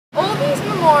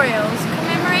memorials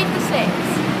commemorate the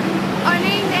slaves,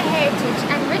 honoring their heritage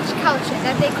and rich culture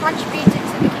that they contributed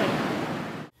to the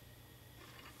Cape.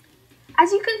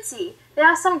 As you can see, there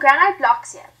are some granite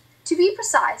blocks here. To be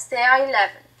precise, there are 11.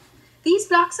 These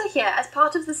blocks are here as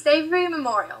part of the Slavery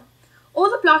Memorial. All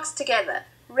the blocks together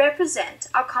represent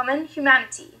our common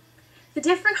humanity. The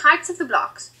different heights of the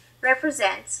blocks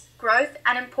represent growth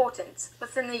and importance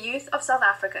within the youth of South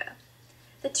Africa.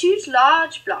 The two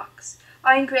large blocks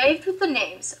are engraved with the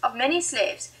names of many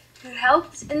slaves who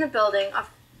helped in the building of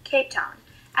Cape Town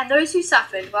and those who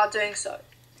suffered while doing so.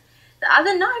 The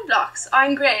other 9 blocks are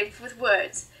engraved with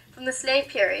words from the slave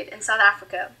period in South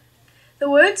Africa.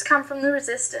 The words come from the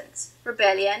resistance,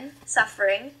 rebellion,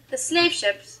 suffering, the slave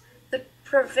ships, the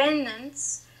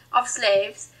provenance of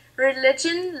slaves,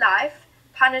 religion, life,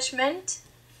 punishment,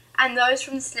 and those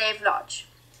from the slave lodge.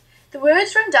 The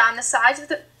words run down the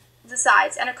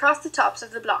sides and across the tops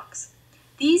of the blocks.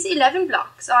 These 11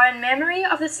 blocks are in memory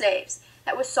of the slaves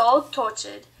that were sold,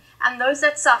 tortured, and those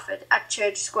that suffered at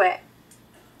Church Square.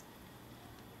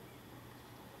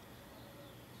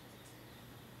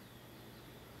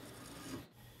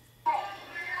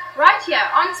 Right here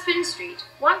on Spin Street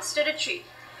once stood a tree,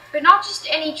 but not just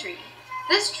any tree.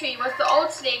 This tree was the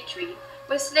old slave tree,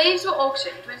 where slaves were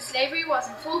auctioned when slavery was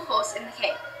in full force in the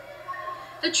Cape.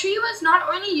 The tree was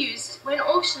not only used when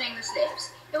auctioning the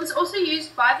slaves, it was also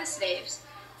used by the slaves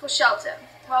for shelter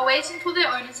while waiting for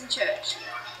their owners in church.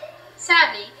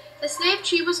 Sadly, the slave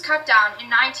tree was cut down in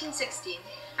 1916,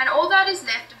 and all that is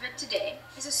left of it today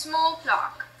is a small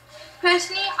plaque.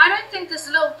 Personally, I don't think this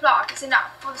little plaque is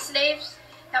enough for the slaves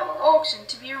that were auctioned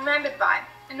to be remembered by,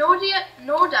 and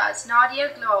nor does Nadia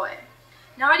Glowe.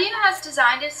 Nadia has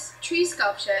designed a tree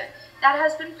sculpture that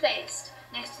has been placed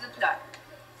next to the plaque.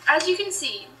 As you can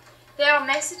see, there are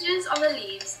messages on the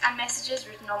leaves and messages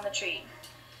written on the tree.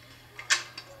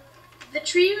 The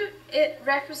tree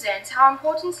represents how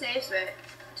important slaves were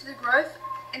to the growth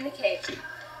in the Cape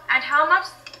and how much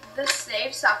the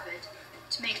slaves suffered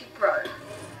to make it grow.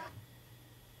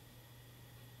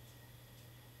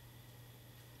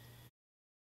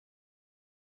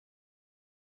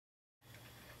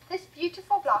 This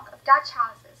beautiful block of Dutch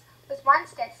houses was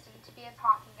once destined to be a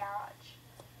parking garage.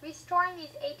 Restoring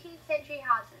these 18th century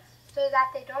houses so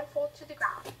that they don't fall to the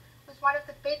ground was one of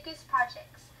the biggest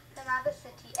projects the mother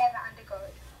city ever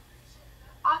undergoed.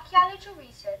 Archaeological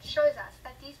research shows us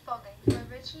that these buildings were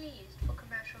originally used for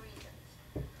commercial reasons.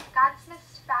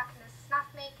 Gunsmiths, tobacconists,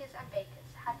 snuff makers and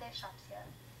bakers had their shops here.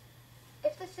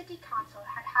 If the city council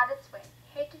had had its way,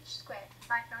 Heritage Square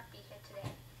might not be here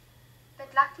today.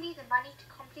 But luckily the money to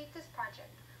complete this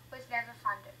project was never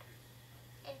funded.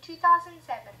 In 2007,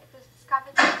 it was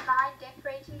discovered that the vine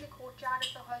decorating the courtyard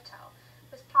of the hotel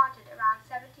was planted around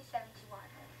 1771.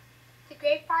 The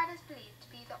grapevine is believed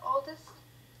to be the oldest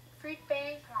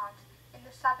fruit-bearing plant in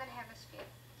the southern hemisphere.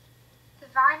 The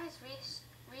vine was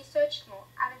researched more,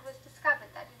 and it was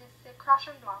discovered that it is the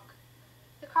Crochan Blanc.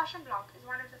 The Crochan Blanc is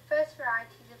one of the first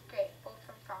varieties of grape brought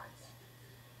from France.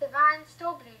 The vine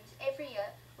still blooms every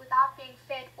year without being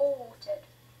fed or watered.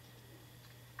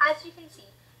 As you can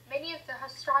see, many of the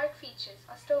historic features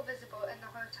are still visible in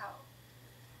the hotel.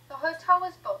 The hotel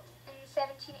was built in the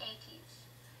 1780s.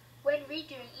 When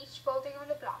redoing each building on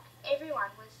the block, everyone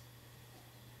was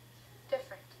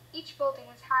different. Each building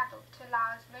was handled to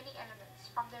allow as many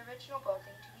elements from the original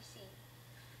building to be seen.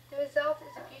 The result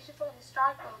is a beautiful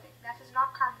historic building that is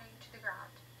not crumbling to the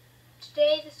ground.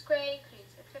 Today, the square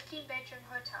includes a 15-bedroom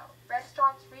hotel,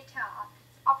 restaurants, retail outlets,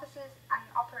 offices, and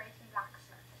an operating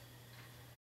blacksmith.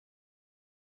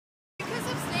 Because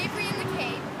of slavery in the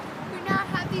Cape, we now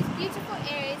have these beautiful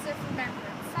areas of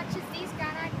remembrance, such as these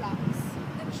granite blocks,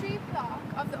 the tree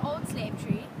plaque of the old slave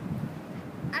tree,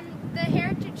 and the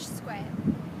Heritage Square.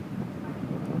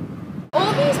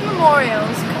 All these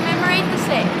memorials commemorate the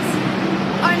slaves,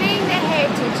 honoring their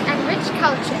heritage and rich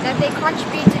culture that they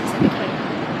contributed to the Cape.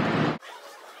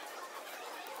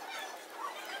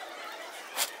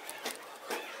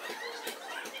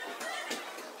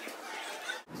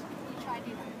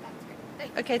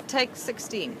 Okay, take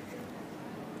 16.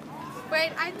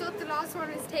 Wait, I thought the last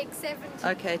one was take 17.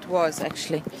 Okay, it was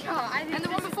actually. Yeah, And the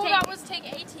one before that was take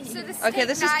 18. So this Okay,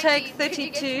 this is take 19. Could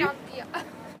you 32. get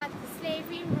At the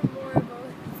Slavery Memorial.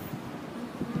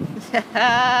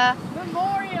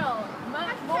 Memorial.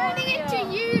 I'm turning it to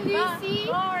you, Lucy.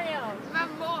 Memorial.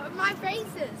 My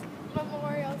faces.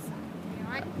 Memorials.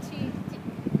 1, 2, 3.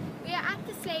 We are at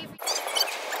the Slavery.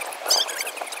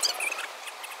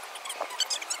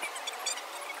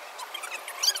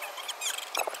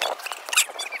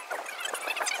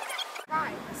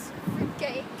 Right,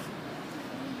 fruitcake.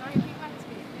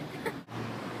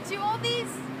 to all these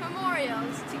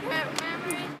memorials to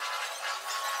commemorate